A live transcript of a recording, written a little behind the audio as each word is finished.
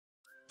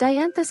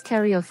Dianthus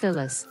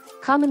caryophyllus,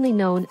 commonly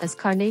known as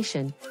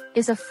carnation,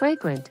 is a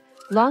fragrant,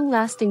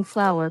 long-lasting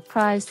flower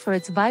prized for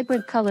its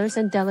vibrant colors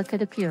and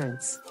delicate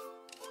appearance.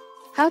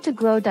 How to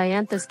grow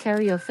Dianthus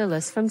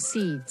caryophyllus from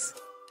seeds.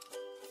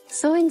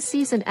 Sowing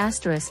season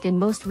 ** in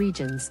most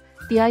regions,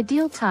 the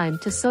ideal time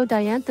to sow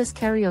Dianthus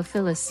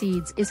caryophyllus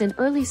seeds is in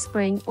early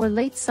spring or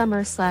late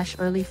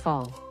summer/early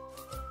fall.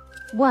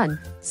 1.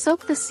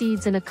 Soak the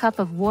seeds in a cup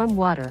of warm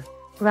water,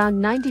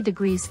 around 90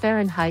 degrees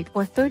Fahrenheit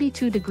or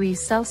 32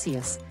 degrees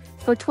Celsius,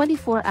 for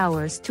 24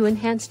 hours to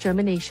enhance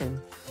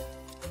germination.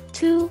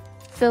 2.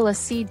 Fill a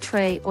seed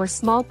tray or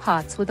small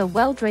pots with a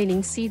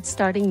well-draining seed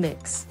starting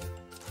mix.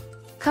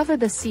 Cover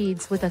the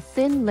seeds with a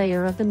thin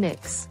layer of the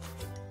mix.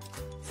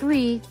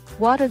 3.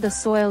 Water the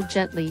soil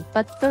gently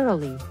but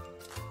thoroughly.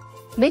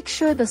 Make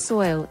sure the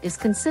soil is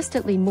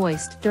consistently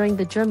moist during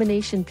the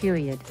germination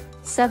period,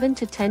 7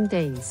 to 10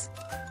 days.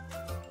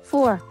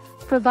 4.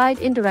 Provide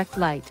indirect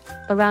light,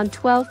 around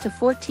 12 to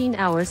 14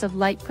 hours of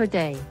light per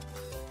day.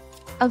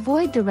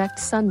 Avoid direct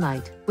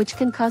sunlight, which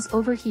can cause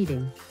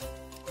overheating.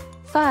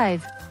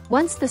 5.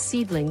 Once the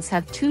seedlings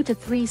have 2 to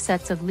 3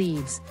 sets of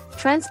leaves,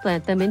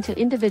 transplant them into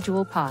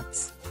individual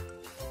pots.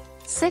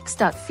 6.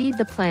 Feed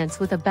the plants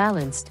with a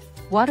balanced,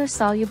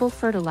 water-soluble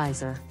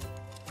fertilizer.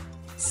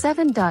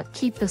 7.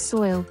 Keep the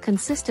soil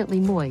consistently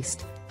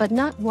moist, but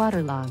not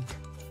waterlogged.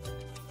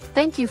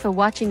 Thank you for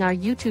watching our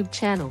YouTube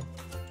channel.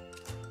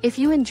 If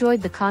you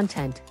enjoyed the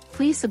content,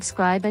 please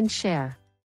subscribe and share.